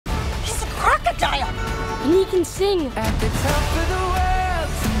crocodile! And he can sing. At the top of the world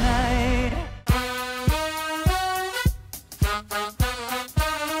tonight.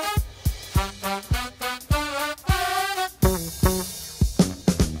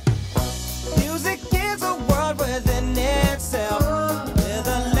 Music is a world within itself, with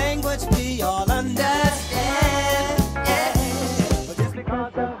a language we all understand. But just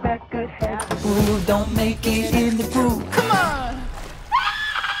because of that good head, ooh, don't make it in the groove. Come on!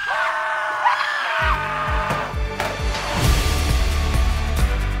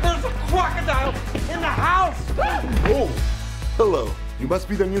 Crocodile in the house! Oh, hello. You must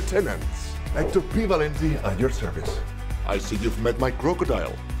be the new tenants. Actor P. Valenti at your service. I see you've met my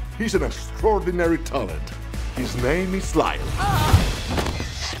crocodile. He's an extraordinary talent. His name is Lyle.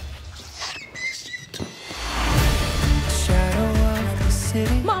 Shadow of the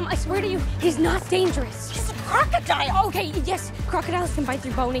city. Mom, I swear to you, he's not dangerous. He's a crocodile! Okay, yes, crocodiles can bite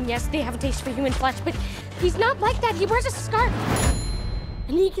through bone, and yes, they have a taste for human flesh, but he's not like that. He wears a scarf.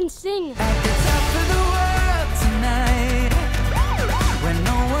 And he can sing. At the top of the world tonight, when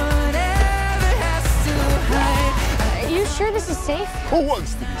no one ever has to hide. Are you sure this is safe? Who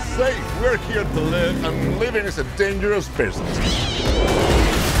wants to be safe? We're here to live, and living is a dangerous business.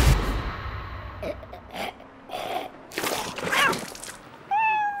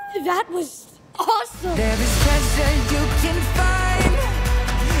 That was awesome! There is treasure you can find,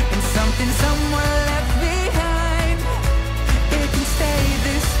 and something somewhere left behind. It can stay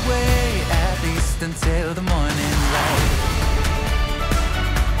this way, at least until the morning light.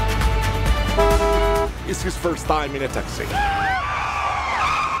 It's his first time in a taxi.